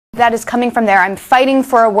that is coming from there. I'm fighting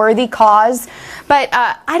for a worthy cause. But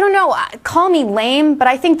I don't know, call me lame, but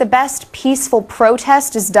I think the best peaceful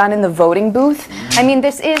protest is done in the voting booth. I mean,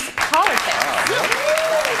 this is politics.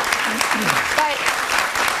 But,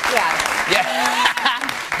 yeah.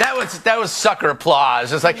 That was sucker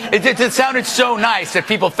applause. It's like it sounded so nice that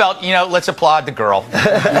people felt, you know, let's applaud the girl.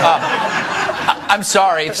 I'm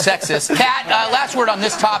sorry, it's sexist. Kat, last word on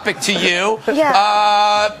this topic to you.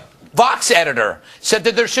 Yeah. Vox editor said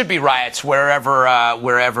that there should be riots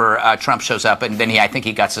wherever Trump shows up, and then I think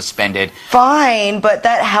he got suspended. Fine, but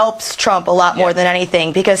that helps Trump a lot more than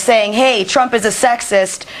anything, because saying, hey, Trump is a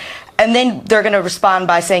sexist, and then they're going to respond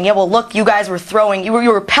by saying, yeah, well, look, you guys were you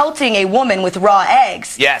were pelting a woman with raw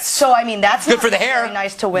eggs. Yes. So, I mean, that's good not for the hair. very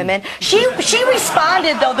nice to women. She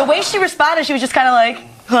responded, though. The way she responded, she was just kind of like,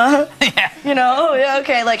 huh? Yeah. You know, yeah,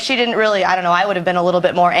 okay, like she didn't really, I don't know, I would have been a little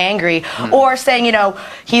bit more angry. Or saying, you know,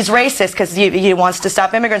 he's racist because he wants to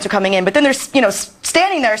stop immigrants from coming in. But then there's, you know,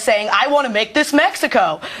 standing there saying, I want to make this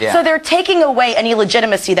Mexico. Yeah. So they're taking away any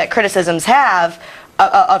legitimacy that criticisms have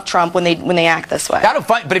of Trump when they act this way.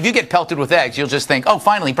 But if you get pelted with eggs, you'll just think, oh,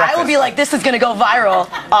 finally breakfast. I would be like, this is going to go viral.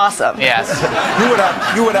 Awesome. Yes. You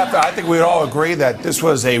would have to, I think we would all agree that this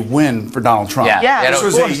was a win for Donald Trump. Yeah. This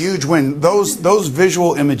was a huge win. Those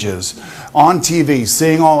visual images on TV,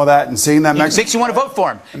 seeing all of that and seeing that makes you want to vote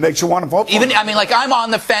for him. It makes you want to vote for him. I mean, like, I'm on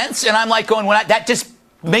the fence, and I'm like going, that just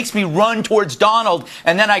makes me run towards Donald,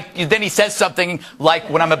 and then he says something like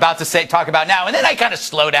what I'm about to talk about now, and then I kind of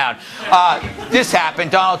slow down. This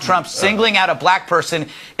happened. Donald Trump singling out a black person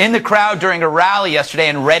in the crowd during a rally yesterday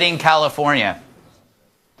in Redding, California.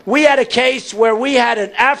 We had a case where we had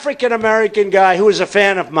an African-American guy who was a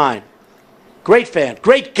fan of mine. Great fan.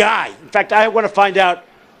 Great guy. In fact, I want to find out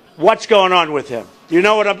what's going on with him. You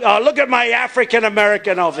know what look at my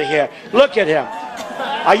African-American over here. Look at him.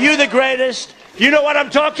 Are you the greatest? You know what I'm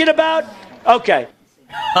talking about? Okay.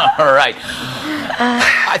 All right.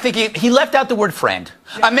 I think he left out the word friend.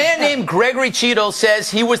 A man named Gregory Cheadle says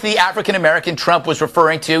he was the African-American Trump was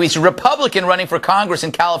referring to. He's a Republican running for Congress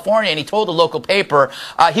in California, and he told a local paper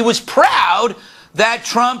he was proud that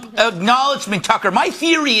Trump acknowledged me. Tucker, my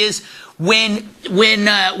theory is when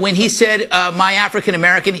he said my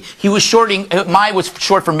African-American, he was my was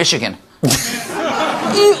short for Michigan.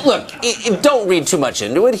 Look, don't read too much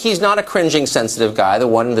into it. He's not a cringing, sensitive guy, the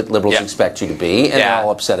one that liberals expect you to be, and they're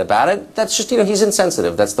all upset about it. That's just, he's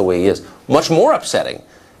insensitive. That's the way he is. Much more upsetting,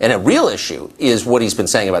 and a real issue, is what he's been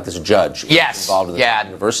saying about this judge involved in the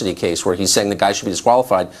university case, where he's saying the guy should be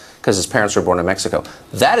disqualified because his parents were born in Mexico.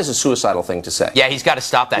 That is a suicidal thing to say. Yeah, he's got to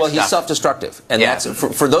stop that stuff. Well, he's self-destructive, and that's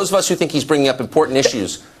for those of us who think he's bringing up important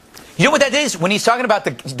issues. You know what that is? When he's talking about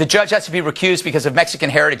the judge has to be recused because of Mexican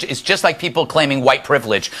heritage, it's just like people claiming white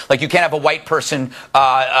privilege. Like, you can't have a white person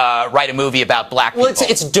write a movie about black people. Well,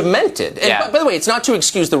 it's demented. And by the way, it's not to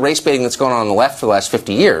excuse the race baiting that's gone on the left for the last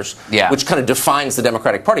 50 years, which kind of defines the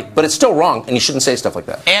Democratic Party. But it's still wrong, and you shouldn't say stuff like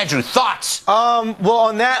that. Andrew, thoughts? Well,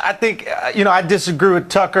 on that, I think, I disagree with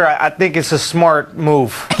Tucker. I think it's a smart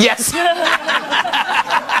move. Yes.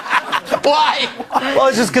 Why? Well,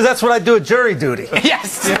 it's just because that's what I do at jury duty.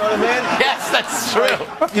 Yes. You know what I mean? Yes, that's true.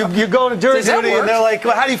 You go to jury duty and they're like,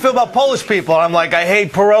 well, how do you feel about Polish people? And I'm like, I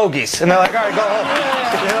hate pierogies. And they're like, all right, go home.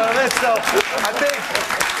 You know what I mean? So I think,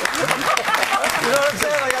 you know what I'm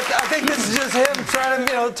saying? Like, I think this is just him trying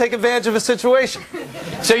to, take advantage of a situation.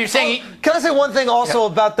 So you're saying... Can I say one thing also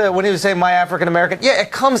about when he was saying my African-American? Yeah,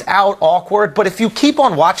 it comes out awkward, but if you keep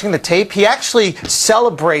on watching the tape, he actually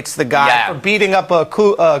celebrates the guy for beating up a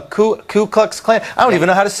Ku Klux Klan. I don't even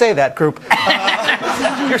know how to say that group.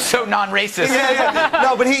 You're so non-racist.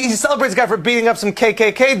 No, but he celebrates the guy for beating up some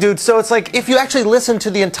KKK dudes, so it's like, if you actually listen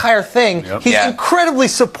to the entire thing, he's incredibly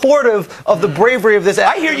supportive of the bravery of this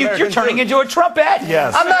I hear you're turning into a Trumpette.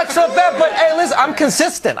 Yes. I'm not Trumpette, but hey, listen, I'm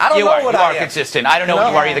consistent. I don't know what I am. You are consistent. I don't know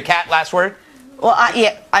what you are. Are you the cat? Last word? Well,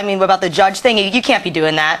 I mean, about the judge thing, you can't be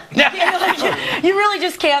doing that. You really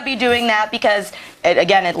just can't be doing that because,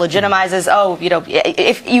 again, it legitimizes,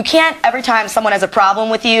 if you can't, every time someone has a problem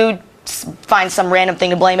with you, find some random thing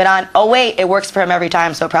to blame it on. Oh, wait, it works for him every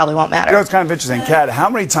time, so it probably won't matter. It's kind of interesting, Kat, how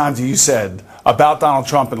many times have you said about Donald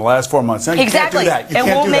Trump in the last 4 months? Exactly. You can't do that. You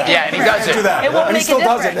can't do that. Yeah, and he does it. Do that. It won't and make he still a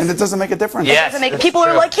does it, difference. and it doesn't make a difference. Yes, people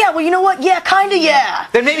are like, yeah, well, you know what? Yeah, kind of, yeah.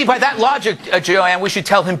 Then maybe by that logic, Joanne, we should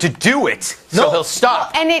tell him to do it, so he'll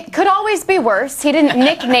stop. And it could always be worse. He didn't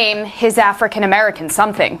nickname his African-American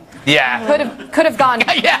something. Yeah. Could have gone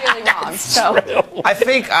really wrong. So I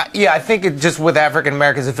think it just with African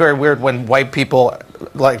Americans, it's very weird when white people,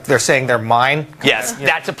 like, they're saying they're mine. Yes,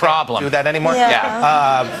 that's a problem. Do that anymore?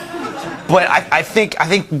 Yeah. But I think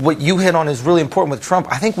what you hit on is really important with Trump.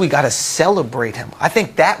 I think we got to celebrate him. I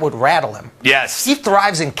think that would rattle him. Yes. He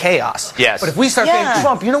thrives in chaos. Yes. But if we start saying,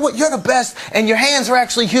 Trump, you know what? You're the best, and your hands are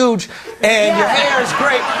actually huge, and your hair is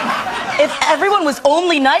great. If everyone was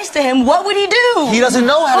only nice to him, what would he do? He doesn't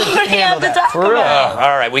know how to handle that. For real.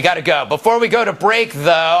 All right, we got to go. Before we go to break,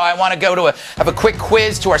 though, I want to go to have a quick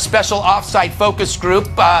quiz to our special off-site focus group.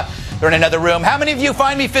 They're in another room. How many of you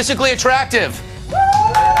find me physically attractive?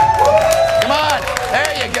 Come on.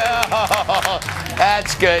 There you go.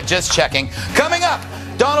 That's good. Just checking. Coming up,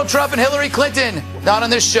 Donald Trump and Hillary Clinton. Not on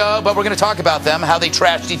this show, but we're going to talk about them, how they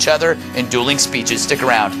trashed each other in dueling speeches. Stick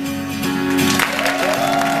around.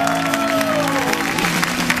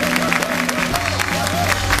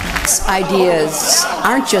 Ideas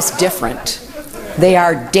aren't just different. They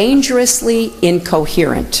are dangerously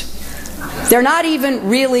incoherent. They're not even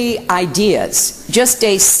really ideas, just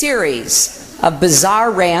a series of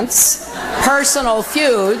bizarre rants, personal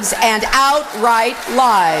feuds, and outright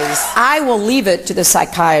lies. I will leave it to the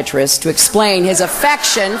psychiatrist to explain his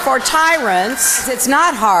affection for tyrants. It's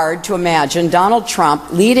not hard to imagine Donald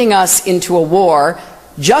Trump leading us into a war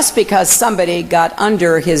just because somebody got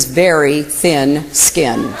under his very thin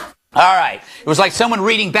skin. All right. It was like someone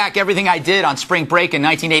reading back everything I did on spring break in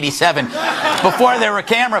 1987 before there were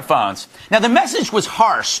camera phones. Now, the message was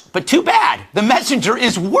harsh, but too bad. The messenger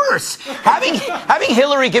is worse. Having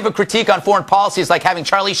Hillary give a critique on foreign policy is like having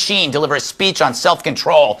Charlie Sheen deliver a speech on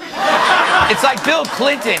self-control. It's like Bill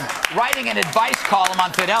Clinton writing an advice column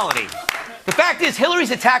on fidelity. The fact is,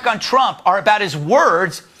 Hillary's attack on Trump are about his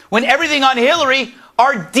words when everything on Hillary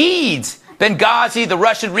are deeds. Benghazi, the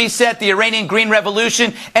Russian reset, the Iranian Green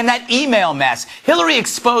Revolution, and that email mess. Hillary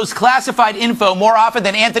exposed classified info more often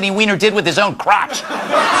than Anthony Weiner did with his own crotch.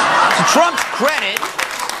 To Trump's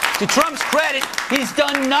credit, he's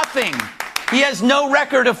done nothing. He has no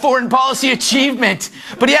record of foreign policy achievement,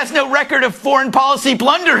 but he has no record of foreign policy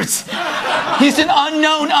blunders. He's an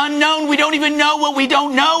unknown. We don't even know what we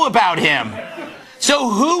don't know about him. So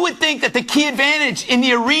who would think that the key advantage in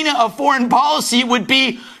the arena of foreign policy would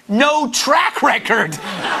be no track record?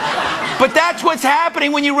 But that's what's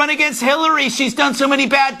happening when you run against Hillary. She's done so many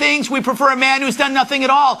bad things. We prefer a man who's done nothing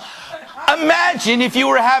at all. Imagine if you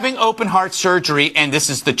were having open heart surgery and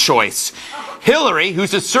this is the choice. Hillary,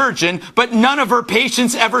 who's a surgeon, but none of her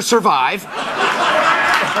patients ever survive.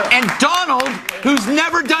 And Donald, who's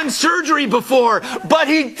never done surgery before, but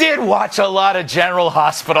he did watch a lot of General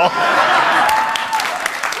Hospital.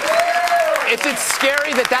 Is it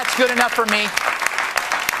scary that that's good enough for me?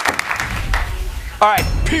 All right.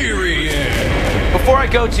 Period. Before I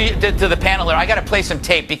go to the panel here, I got to play some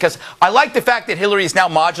tape because I like the fact that Hillary is now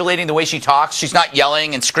modulating the way she talks. She's not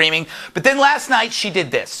yelling and screaming. But then last night, she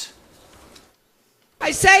did this.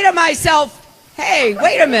 I say to myself, hey,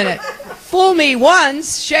 wait a minute. Fool me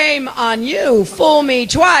once, shame on you. Fool me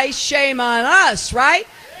twice, shame on us, right?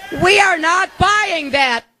 We are not buying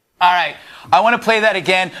that. All right. I want to play that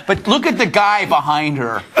again, but look at the guy behind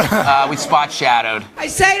her. We spot shadowed. I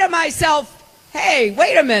say to myself, hey,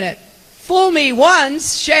 wait a minute. Fool me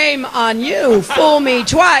once, shame on you. Fool me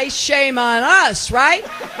twice, shame on us, right?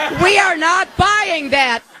 We are not buying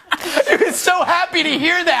that. I was so happy to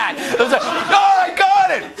hear that. I was like, oh, I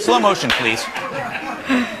got it. Slow motion, please.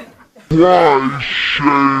 Why, shame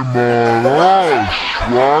on us,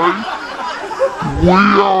 right? We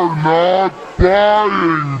are not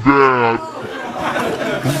buying that.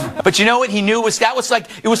 But you know what he knew it was like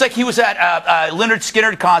he was at a Lynyrd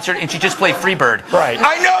Skynyrd concert and she just played Freebird. Right.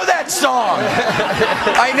 I know that song.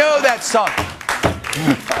 I know that song.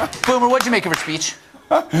 Boomer, what'd you make of her speech?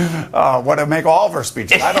 What I make all of her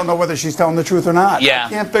speeches. I don't know whether she's telling the truth or not. Yeah. I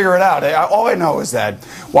can't figure it out. All I know is that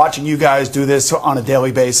watching you guys do this on a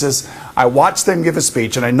daily basis, I watch them give a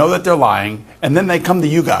speech and I know that they're lying, and then they come to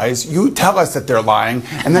you guys, you tell us that they're lying,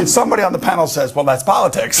 and then somebody on the panel says, well, that's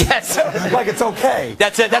politics. Yes. Like it's okay.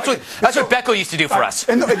 That's what Becco used to do for us.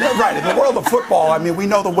 Right. In the world of football, I mean, we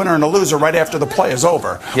know the winner and the loser right after the play is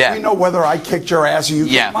over. Yeah. We know whether I kicked your ass or you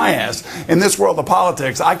kicked my ass. In this world of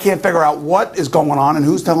politics, I can't figure out what is going on and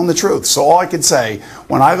who's telling the truth. So all I can say,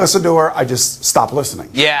 when I listen to her, I just stop listening.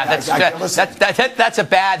 Yeah, that's a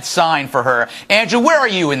bad sign for her. Andrew, where are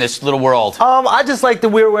you in this little world? I just like that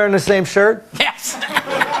we're wearing the same shirt. Yes.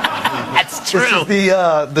 That's true. This is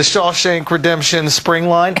the Shawshank Redemption spring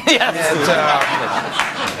line. Yes. And,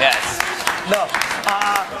 yes. No.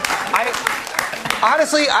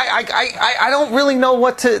 Honestly, I don't really know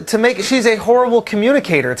what to make. She's a horrible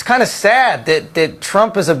communicator. It's kind of sad that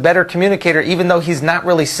Trump is a better communicator, even though he's not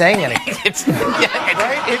really saying anything.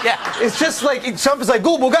 It's just like Trump is like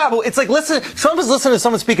gobble gobble. It's like Trump is listening to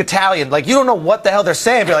someone speak Italian. Like you don't know what the hell they're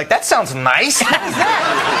saying. But you're like, that sounds nice. What is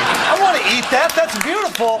that? I want to eat that. That's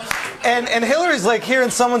beautiful. And Hillary's like hearing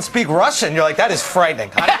someone speak Russian. You're like, that is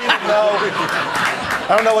frightening. I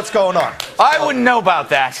don't know what's going on. I wouldn't know about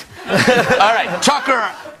that. All right,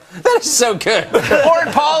 Tucker. That is so good.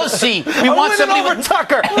 Foreign policy. We want somebody over with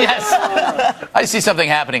Tucker. Yes. I see something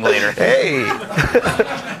happening later. Hey.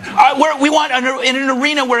 We want in an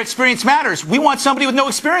arena where experience matters. We want somebody with no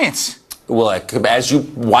experience. Well, as you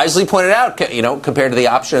wisely pointed out, compared to the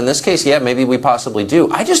option in this case, yeah, maybe we possibly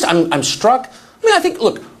do. I'm struck. I mean, I think,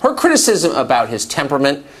 look, her criticism about his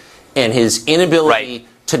temperament and his inability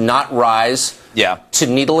to not rise to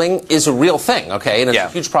needling is a real thing, okay? And it's a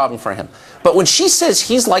huge problem for him. But when she says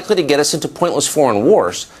he's likely to get us into pointless foreign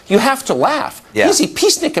wars, you have to laugh. Yeah. He's a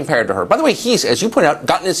peacenik compared to her. By the way, he's, as you pointed out,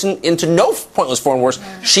 gotten us into no pointless foreign wars.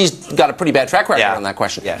 She's got a pretty bad track record on that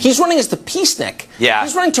question. Yeah. He's running as the peacenik. Yeah.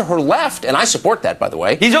 He's running to her left, and I support that, by the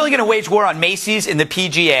way. He's only going to wage war on Macy's and the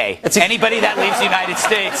PGA. Anybody that leaves the United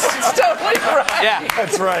States. That's totally right. Yeah.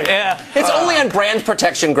 That's right. Yeah. It's only on brand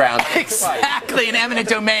protection grounds. Exactly. In eminent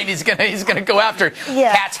domain, he's gonna go after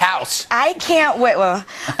Kat's house. I can't wait. Well,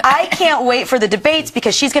 I can't wait for the debates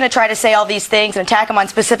because she's going to try to say all these things and attack him on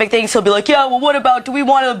specific things. He'll be like, yeah, well, what about, do we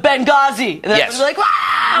want a Benghazi? And then he'll be like,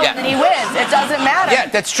 wow! And then he wins. It doesn't matter. Yeah,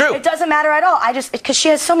 that's true. It doesn't matter at all. Because she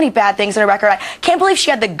has so many bad things in her record. I can't believe she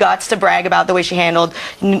had the guts to brag about the way she handled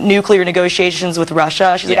nuclear negotiations with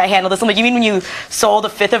Russia. She's like, I handled this. I'm like, you mean when you sold a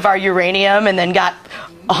fifth of our uranium and then got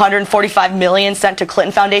 145 million sent to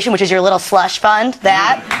Clinton Foundation, which is your little slush fund?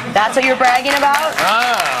 That's what you're bragging about?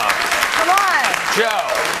 Oh. Come on. Joe.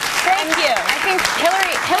 Thank you. I think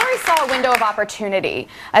Hillary saw a window of opportunity,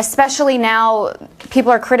 especially now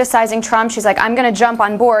people are criticizing Trump. She's like, I'm going to jump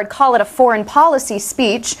on board, call it a foreign policy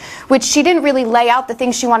speech, which she didn't really lay out the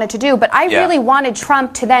things she wanted to do. But I really wanted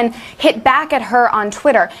Trump to then hit back at her on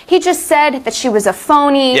Twitter. He just said that she was a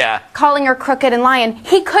phony, calling her crooked and lying.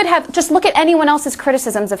 He could have just look at anyone else's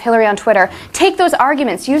criticisms of Hillary on Twitter, take those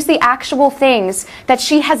arguments, use the actual things that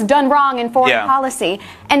she has done wrong in foreign policy,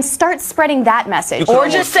 and start spreading that message. Or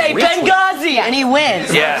just say Benghazi and he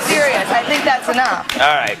wins. Yes. Serious. I think that's enough.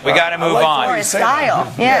 All right, we got to move on. More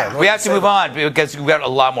style. Yeah. We have to move on because we've got a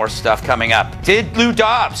lot more stuff coming up. Did Lou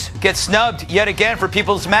Dobbs get snubbed yet again for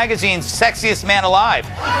People's Magazine's Sexiest Man Alive?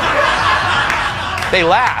 They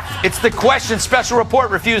laugh. It's the question Special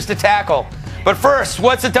Report refused to tackle. But first,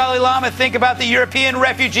 what's the Dalai Lama think about the European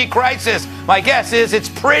refugee crisis? My guess is it's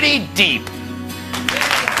pretty deep.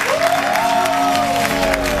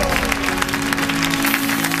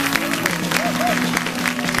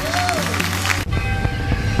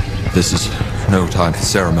 This is no time for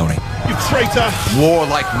ceremony. You traitor!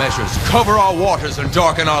 Warlike measures cover our waters and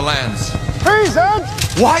darken our lands. Treason!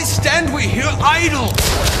 Why stand we here idle?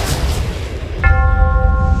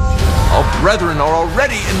 Our brethren are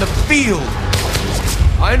already in the field.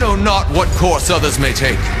 I know not what course others may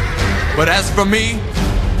take, but as for me,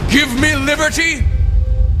 give me liberty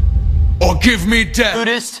or give me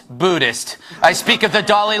death. Buddhist. I speak of the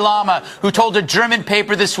Dalai Lama, who told a German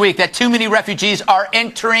paper this week that too many refugees are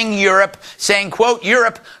entering Europe, saying, quote,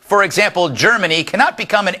 Europe, for example, Germany, cannot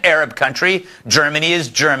become an Arab country. Germany is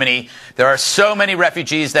Germany. There are so many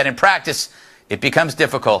refugees that in practice, it becomes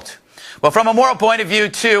difficult. Well, from a moral point of view,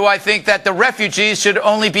 too, I think that the refugees should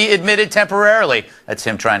only be admitted temporarily. That's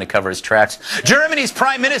him trying to cover his tracks. Germany's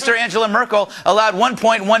Prime Minister Angela Merkel allowed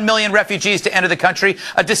 1.1 million refugees to enter the country,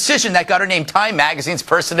 a decision that got her named Time Magazine's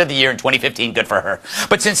Person of the Year in 2015. Good for her.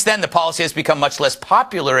 But since then, the policy has become much less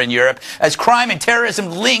popular in Europe as crime and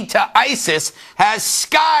terrorism linked to ISIS has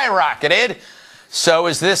skyrocketed. So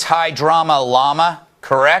is this high drama llama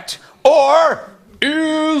correct? Or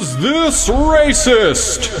is this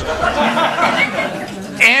racist?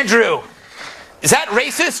 Andrew, is that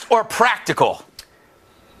racist or practical?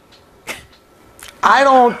 I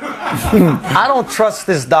don't trust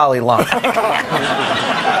this Dalai Lama. Look,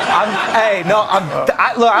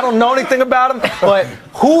 I don't know anything about him, but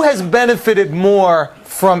who has benefited more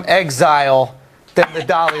from exile than the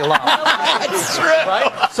Dalai Lama? That's true.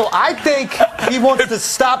 Right? So I think he wants to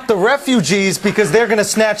stop the refugees because they're going to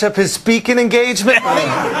snatch up his speaking engagement.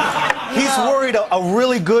 He's worried a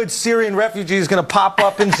really good Syrian refugee is going to pop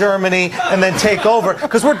up in Germany and then take over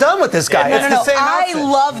because we're done with this guy. No. I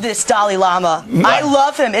love this Dalai Lama. I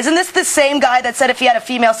love him. Isn't this the same guy that said if he had a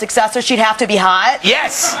female successor, she'd have to be hot?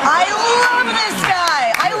 Yes. I love this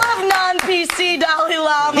guy. I love non-PC Dalai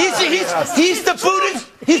Lama. He's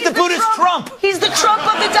the Buddhist Trump. He's the Trump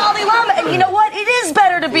of the Dalai Lama. And you know what? It is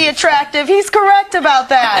better to be attractive. He's correct about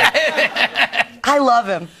that. I love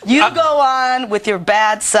him. You go on with your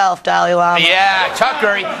bad self, Dalai Lama. Yeah,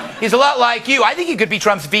 Tucker. He's a lot like you. I think he could be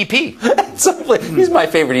Trump's VP. He's my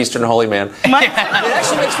favorite Eastern holy man. It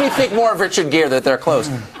actually makes me think more of Richard Gere that they're close.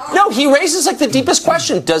 No, he raises like the deepest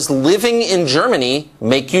question. Does living in Germany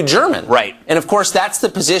make you German? Right. And of course, that's the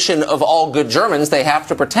position of all good Germans. They have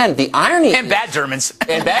to pretend. The irony And bad Germans.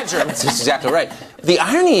 And bad Germans. That's exactly right. The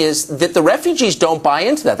irony is that the refugees don't buy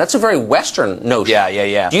into that. That's a very Western notion.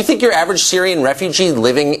 Yeah. Do you think your average Syrian refugee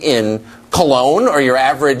living in Cologne or your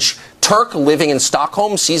average Turk living in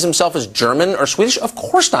Stockholm sees himself as German or Swedish? Of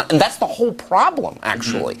course not. And that's the whole problem,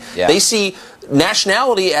 actually. Yeah. They see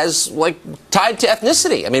nationality as, like, tied to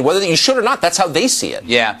ethnicity. I mean, whether you should or not, that's how they see it.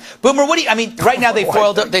 Yeah. Boomer, what do you, I mean, right now they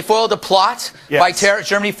foiled a plot by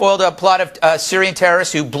Germany foiled a plot of Syrian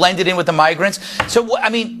terrorists who blended in with the migrants. So, I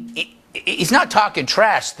mean, he's not talking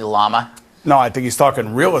trash, the Lama. No, I think he's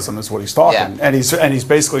talking realism is what he's talking. Yeah. And he's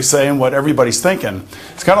basically saying what everybody's thinking.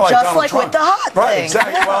 It's kind of like Just Donald like Trump. with the hot Right, thing.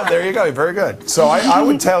 exactly. Well, there you go. Very good. So I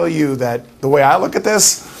would tell you that the way I look at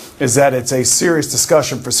this is that it's a serious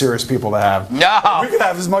discussion for serious people to have. No. We can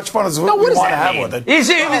have as much fun as we what want does to that have mean? with it. He's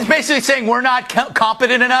basically saying we're not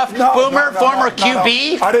competent enough. Boomer, former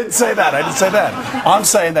QB. I didn't say that. I'm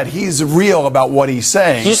saying that he's real about what he's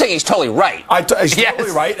saying. You're saying he's totally right. He's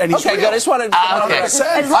totally right, and he's okay, real. good. I just wanted to As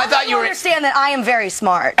long I thought as you were. understand that I am very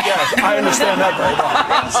smart. Yes, I understand that very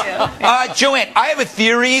well. Thank you. Joanne, I have a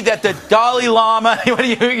theory that the Dalai Lama. What are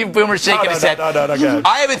you Boomer shaking his head? No, go ahead.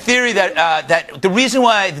 I have a theory that that the reason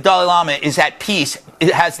why the Dalai Lama is at peace,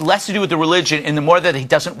 it has less to do with the religion and the more that he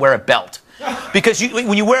doesn't wear a belt. Because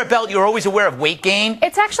when you wear a belt, you're always aware of weight gain.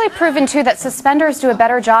 It's actually proven, too, that suspenders do a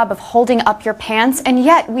better job of holding up your pants, and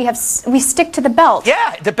yet we stick to the belt.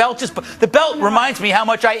 Yeah, the belt reminds me how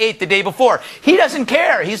much I ate the day before. He doesn't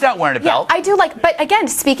care. He's not wearing a belt. I do but again,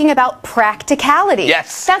 speaking about practicality.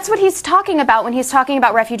 Yes. That's what he's talking about when he's talking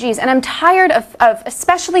about refugees. And I'm tired of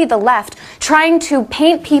especially the left, trying to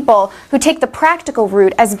paint people who take the practical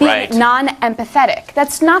route as being non-empathetic.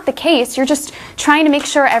 That's not the case. You're just trying to make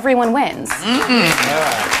sure everyone wins.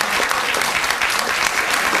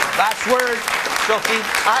 Last word, Sophie.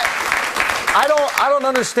 I don't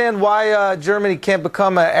understand why Germany can't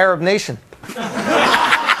become an Arab nation. No,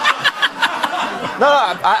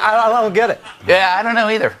 I don't get it. Yeah, I don't know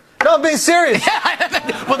either. No, I'm being serious.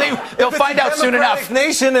 Well, they'll find out soon enough. If it's a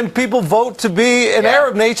democratic nation and people vote to be an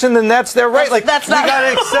Arab nation, then that's their right. That's not. We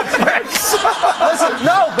gotta accept it. Listen,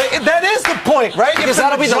 no, but that is the point, right? Because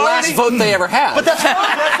that'll be the last vote they ever have. But that's fine.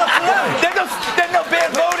 That's up to them. Then they'll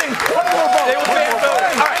ban voting. They will ban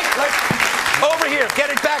voting. All right. Over here,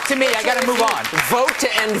 get it back to me. I got to move on. Vote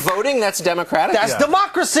to end voting? That's democratic? That's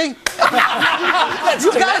democracy.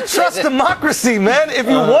 You got to trust democracy, man, if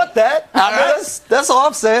you want that. That's all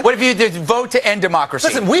I'm saying. What if you did vote to end democracy?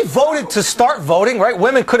 Listen, we voted to start voting, right?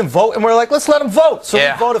 Women couldn't vote, and we're like, let's let them vote. So we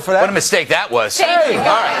voted for that. What a mistake that was. Thank you, All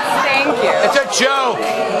guys. right. Thank you. It's a joke.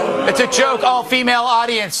 It's a joke, all-female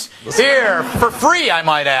audience. Here, for free, I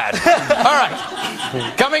might add. All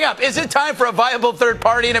right. Coming up, is it time for a viable third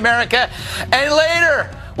party in America? And later,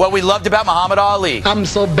 what we loved about Muhammad Ali. I'm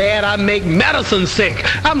so bad I make medicine sick.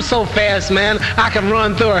 I'm so fast, man, I can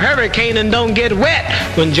run through a hurricane and don't get wet.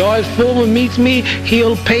 When George Foreman meets me,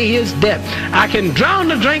 he'll pay his debt. I can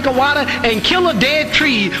drown a drink of water and kill a dead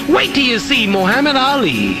tree. Wait till you see Muhammad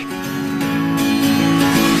Ali.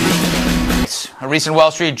 A recent Wall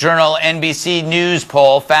Street Journal NBC News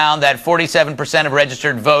poll found that 47% of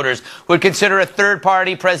registered voters would consider a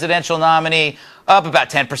third-party presidential nominee, up about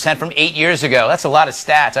 10% from 8 years ago. That's a lot of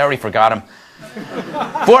stats. I already forgot them.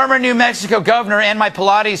 Former New Mexico governor and my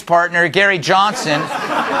Pilates partner, Gary Johnson,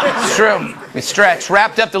 it's true, we stretch,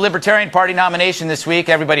 wrapped up the Libertarian Party nomination this week.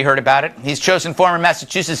 Everybody heard about it. He's chosen former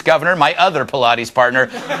Massachusetts governor, my other Pilates partner,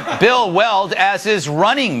 Bill Weld, as his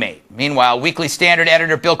running mate. Meanwhile, Weekly Standard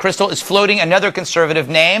editor Bill Kristol is floating another conservative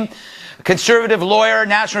name, conservative lawyer,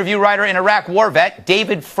 National Review writer, and Iraq war vet,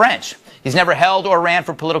 David French. He's never held or ran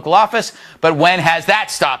for political office, but when has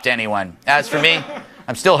that stopped anyone? As for me,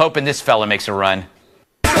 I'm still hoping this fella makes a run.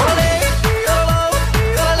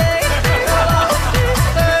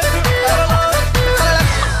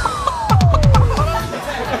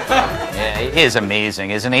 Yeah, he is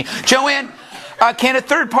amazing, isn't he? Joanne, can a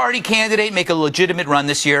third-party candidate make a legitimate run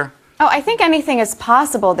this year? Oh, I think anything is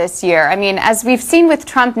possible this year. I mean, as we've seen with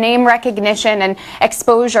Trump, name recognition and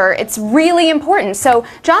exposure, it's really important. So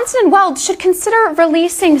Johnson and Weld should consider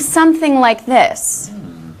releasing something like this.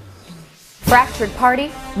 Fractured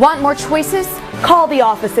party? Want more choices? Call the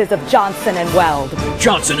offices of Johnson & Weld.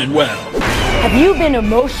 Johnson & Weld. Have you been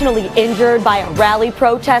emotionally injured by a rally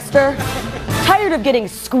protester? Tired of getting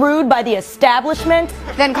screwed by the establishment?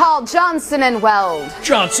 Then call Johnson & Weld.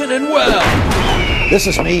 Johnson & Weld. This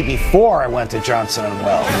is me before I went to Johnson &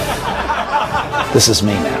 Weld. This is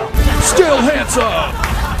me now. Still handsome.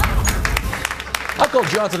 I call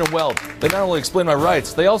Johnson & Weld. They not only explain my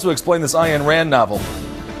rights, they also explain this Ayn Rand novel.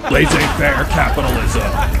 Laissez-faire capitalism.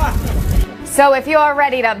 So if you're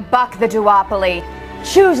ready to buck the duopoly,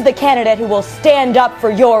 choose the candidate who will stand up for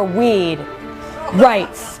your weed.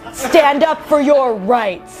 Rights. Stand up for your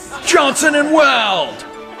rights. Johnson & Weld.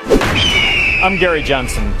 I'm Gary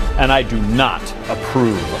Johnson, and I do not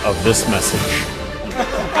approve of this message.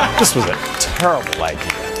 This was a terrible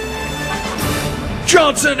idea.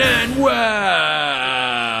 Johnson &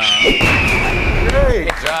 Weld. Great.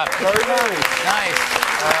 Good job. Very nice. Nice.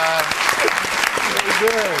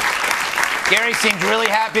 Very good. Gary seemed really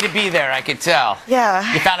happy to be there, I could tell.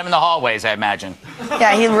 Yeah. You found him in the hallways, I imagine.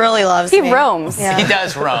 Yeah, he really loves me. He roams. Yeah. He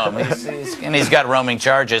does roam. And he's got roaming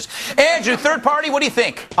charges. Andrew, third party, what do you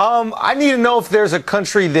think? I need to know if there's a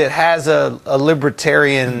country that has a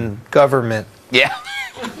libertarian government. Yeah.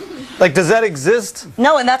 Like, does that exist?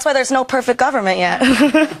 No, and that's why there's no perfect government yet.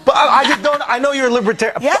 But I just don't. I know you're a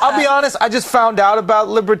libertarian. Yeah. I'll be honest. I just found out about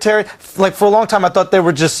libertarian. Like, for a long time, I thought they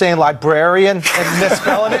were just saying librarian and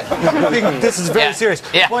misspelling it. I think this is very serious.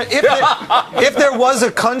 Yeah. But if there was a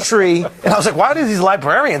country, and I was like, why do these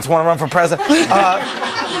librarians want to run for president?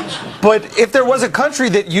 But if there was a country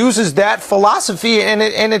that uses that philosophy and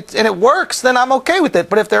it works, then I'm okay with it.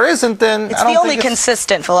 But if there isn't, then It's I don't the only think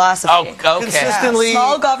consistent philosophy. Oh, okay. Consistently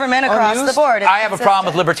small government across the board. I have a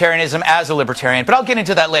problem with libertarianism as a libertarian, but I'll get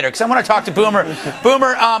into that later because I want to talk to Boomer.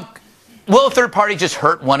 Boomer, will a third party just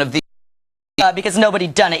hurt one of the? Because nobody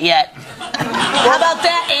done it yet. How about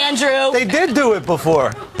that, Andrew? They did do it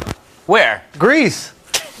before. Where? Greece.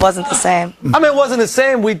 Wasn't the same. I mean, it wasn't the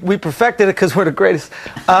same. We perfected it because we're the greatest.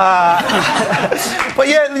 But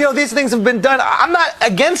yeah, you know, these things have been done. I'm not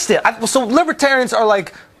against it. So libertarians are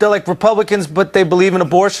like, they're like Republicans, but they believe in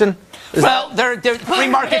abortion. Well, they're free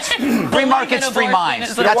markets, free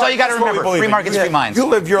minds. That's all you got to remember. Free markets, free minds. You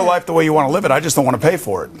live your life the way you want to live it. I just don't want to pay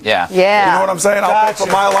for it. Yeah. Yeah. You know what I'm saying? I'll pay for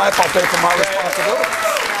my life. I'll pay for my responsibility.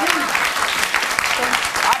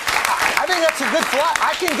 I think that's a good fly.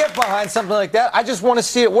 I can get behind something like that. I just want to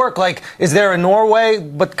see it work. Like, is there a Norway,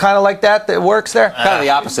 but kind of like that works there? Kind of the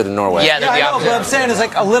opposite of Norway. Yeah, I know, but I'm saying it's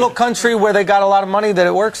like a little country where they got a lot of money that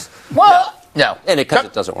it works. Well. No, and it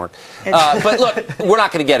doesn't work. But look, we're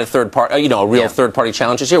not going to get a third party, a real third party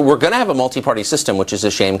challenge this year. We're going to have a multi-party system, which is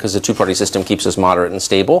a shame because the two-party system keeps us moderate and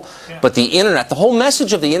stable. Yeah. But the internet, the whole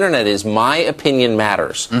message of the internet is my opinion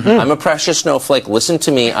matters. Mm-hmm. I'm a precious snowflake. Listen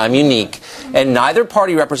to me. I'm unique, and neither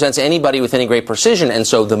party represents anybody with any great precision. And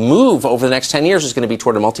so the move over the next 10 years is going to be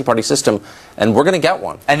toward a multi-party system, and we're going to get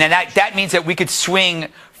one. And then that means that we could swing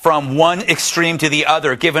from one extreme to the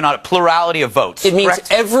other, given a plurality of votes. It means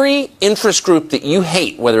correct? Every interest group that you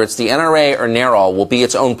hate, whether it's the NRA or NARAL, will be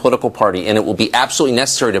its own political party, and it will be absolutely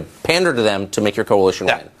necessary to pander to them to make your coalition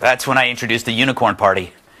win. That's when I introduced the unicorn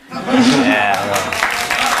party. Yeah.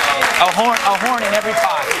 A horn in every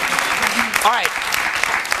pot. All right.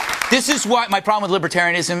 This is what my problem with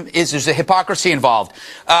libertarianism is. There's a hypocrisy involved.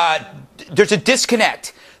 There's a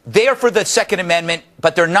disconnect. They are for the Second Amendment,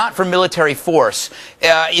 but they're not for military force.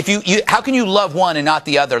 How can you love one and not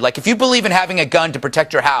the other? Like, if you believe in having a gun to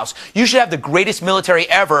protect your house, you should have the greatest military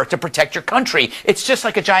ever to protect your country. It's just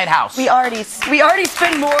like a giant house. We already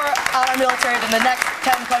spend more on our military than the next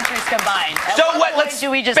 10 countries combined. Let's do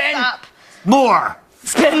we just spend stop? more.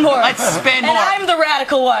 Spend more. Let's spend more. And I'm the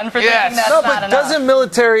radical one for thinking that's no, not but enough. doesn't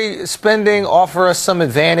military spending offer us some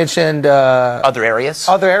advantage and other areas?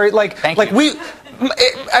 Other areas, Thank you.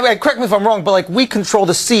 I mean, correct me if I'm wrong, but like we control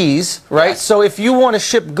the seas, right? Yes. So if you want to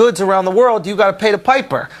ship goods around the world, you got to pay the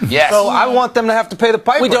piper. Yes. So I want them to have to pay the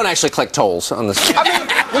piper. We don't actually collect tolls on this. I mean,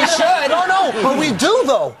 we should. No, but we do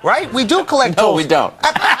though, right? We do collect tolls. No, we don't.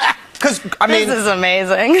 Because I mean, this is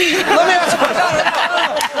amazing. Let me ask you a question.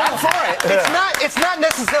 I'm for it. It's not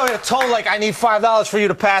necessarily a toll like I need $5 for you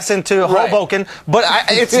to pass into Hoboken, but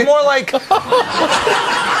it's more like.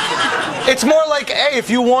 It's more like, hey,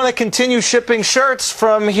 if you want to continue shipping shirts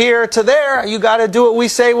from here to there, you got to do what we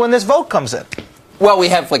say when this vote comes in. Well, we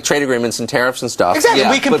have like trade agreements and tariffs and stuff. Exactly,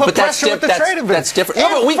 yeah, we can put pressure with the trade agreements. That's different.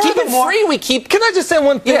 No, but we keep it free. Can I just say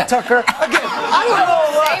one thing, Tucker? Again, I don't know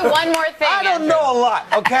a lot. Say one more thing. I don't know a lot,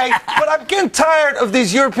 okay? But I'm getting tired of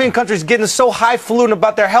these European countries getting so highfalutin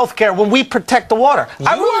about their health care when we protect the water.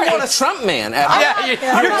 I really want a Trump man. You're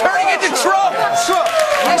turning into Trump. Trump.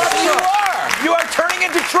 Yes, you are. You are turning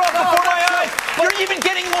into Trump before my eyes.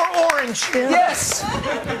 challenge. Yes.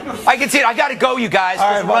 I can see it. I got to go, you guys.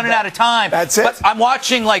 We're running out of time. That's it. But I'm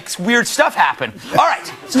watching like weird stuff happen. All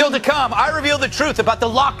right, still to come. I reveal the truth about the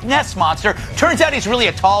Loch Ness monster. Turns out he's really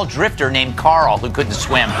a tall drifter named Carl who couldn't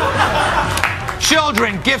swim.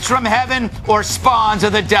 Children, gifts from heaven, or spawns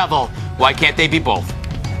of the devil? Why can't they be both?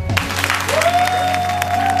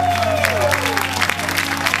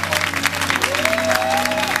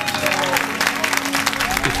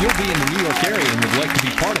 If you'll be in the New York area and would like to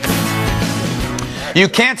be part of it. You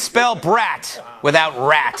can't spell brat without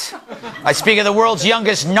rat. I speak of the world's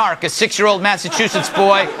youngest narc, a 6-year-old Massachusetts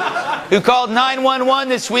boy who called 911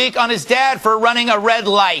 this week on his dad for running a red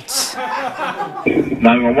light.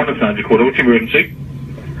 911 is Sanjay Code. What's your emergency?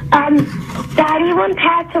 Daddy went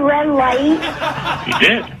past a red light. You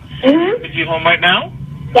did? Mm-hmm. Is he home right now?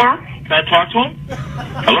 Yeah. Can I talk to him?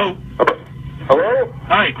 Hello? Hello?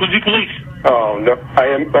 Hi, Quincy Police. Oh, no,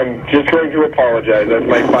 I'm just going to apologize. That's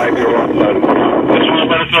my 5-year-old son. Just want to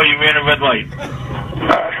let us know you ran a red light.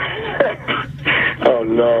 Oh,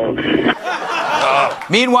 no.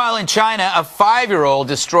 Meanwhile, in China, a 5-year-old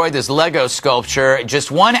destroyed this Lego sculpture just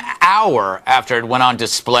 1 hour after it went on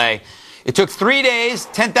display. It took 3 days,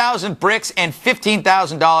 10,000 bricks, and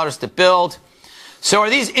 $15,000 to build. So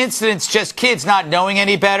are these incidents just kids not knowing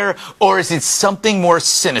any better, or is it something more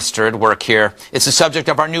sinister at work here? It's the subject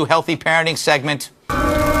of our new Healthy Parenting segment. Are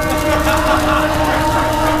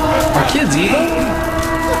kids evil?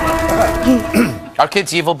 Are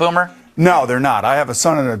kids evil, Boomer? No, they're not. I have a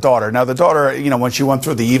son and a daughter. Now, the daughter, you know, when she went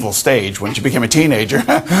through the evil stage, when she became a teenager,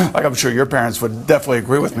 like I'm sure your parents would definitely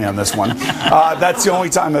agree with me on this one, that's the only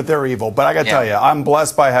time that they're evil. But I got to tell you, I'm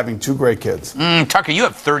blessed by having 2 great kids. Tucker, you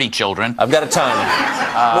have 30 children. I've got a ton.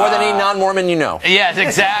 More than any non-Mormon you know. Yes,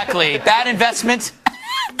 exactly. Bad investment?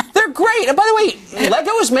 They're great. And by the way,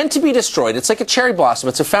 Lego is meant to be destroyed. It's like a cherry blossom.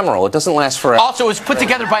 It's ephemeral. It doesn't last forever. Also, it was put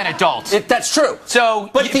together by an adult. That's true. So,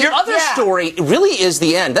 but the other story really is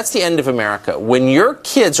the end. That's the end of America. When your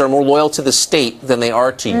kids are more loyal to the state than they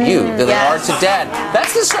are to you, than they are to dad.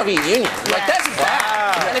 That's the Soviet Union. Like, that's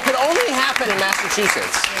bad. And it could only happen in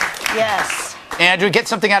Massachusetts. Yes. Andrew, get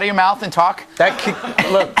something out of your mouth and talk. That kid,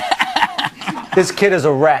 look, this kid is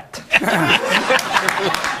a rat.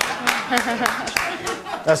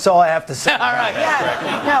 That's all I have to say. All right.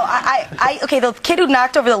 Yeah. No, okay, the kid who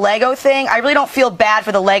knocked over the Lego thing, I really don't feel bad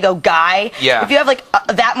for the Lego guy. Yeah. If you have like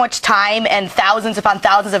that much time and thousands upon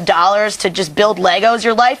thousands of dollars to just build Legos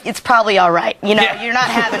your life, it's probably all right. You know, you're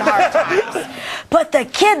not having hard times. But the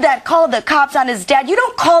kid that called the cops on his dad, you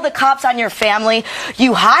don't call the cops on your family.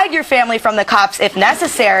 You hide your family from the cops if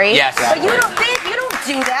necessary. Yes. But you don't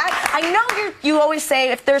do that. I know you always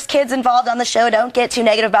say if there's kids involved on the show, don't get too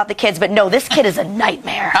negative about the kids. But no, this kid is a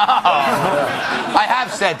nightmare. Oh, I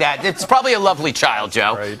have said that. It's probably a lovely child,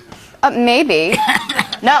 Joe. Right. Maybe.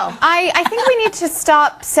 No. I think we need to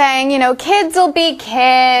stop saying, you know, kids will be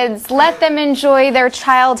kids. Let them enjoy their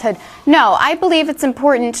childhood. No, I believe it's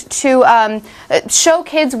important to show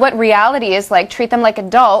kids what reality is like, treat them like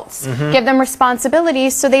adults, give them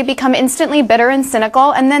responsibilities so they become instantly bitter and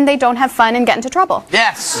cynical, and then they don't have fun and get into trouble.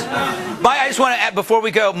 Yes. I just want to add, before we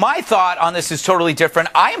go, my thought on this is totally different.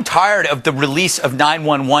 I am tired of the release of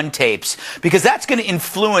 911 tapes, because that's going to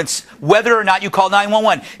influence whether or not you call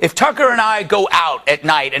 911. If Tucker and I go out at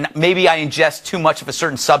night and maybe I ingest too much of a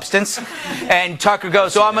certain substance, and Tucker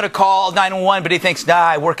goes, oh, I'm going to call 911, but he thinks, nah,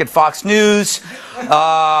 I work at Fox News.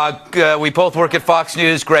 We both work at Fox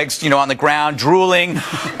News. Greg's, on the ground drooling.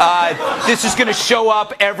 This is going to show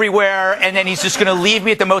up everywhere, and then he's just going to leave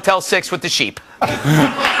me at the Motel 6 with the sheep.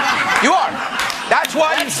 You are. That's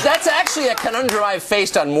why. That's actually a conundrum I've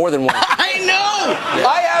faced on more than one. I know.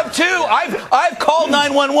 I have too. I've called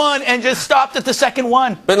 911 and just stopped at the second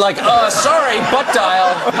one. Been like, sorry, butt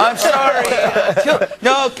dial. I'm sorry.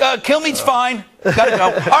 Kill me's fine. Gotta go.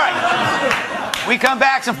 All right. We come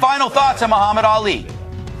back. Some final thoughts on Muhammad Ali.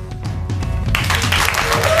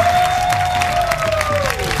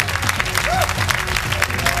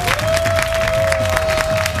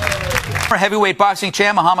 Heavyweight boxing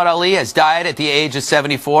champ Muhammad Ali has died at the age of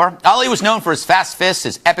 74. Ali was known for his fast fists,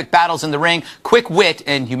 his epic battles in the ring, quick wit,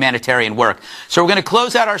 and humanitarian work. So we're going to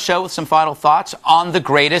close out our show with some final thoughts on the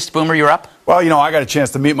greatest. Boomer, you're up. Well, I got a chance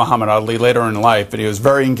to meet Muhammad Ali later in life, and he was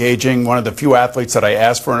very engaging, one of the few athletes that I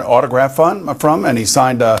asked for an autograph from, and he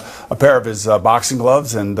signed a pair of his boxing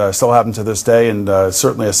gloves, and still have them to this day, and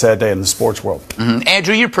certainly a sad day in the sports world. Mm-hmm.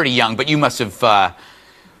 Andrew, you're pretty young, but you must have...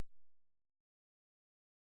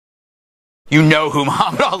 You know who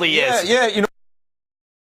Muhammad Ali is. Yeah,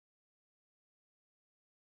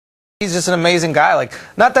 he's just an amazing guy. Like,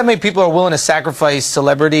 not that many people are willing to sacrifice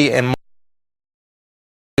celebrity and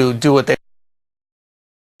to do what they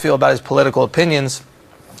feel about his political opinions.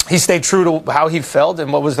 He stayed true to how he felt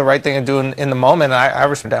and what was the right thing to do in the moment. And I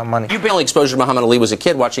respect down money. You barely exposure to Muhammad Ali was a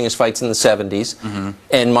kid watching his fights in the 70s,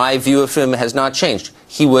 and my view of him has not changed.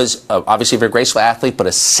 He was obviously a very graceful athlete, but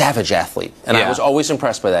a savage athlete, and I was always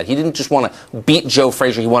impressed by that. He didn't just want to beat Joe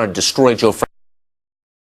Frazier; he wanted to destroy Joe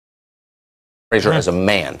Frazier as a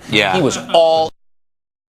man. Yeah. He was all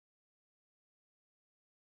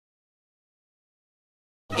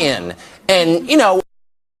in, and you know,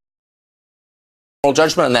 moral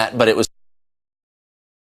judgment on that, but it was.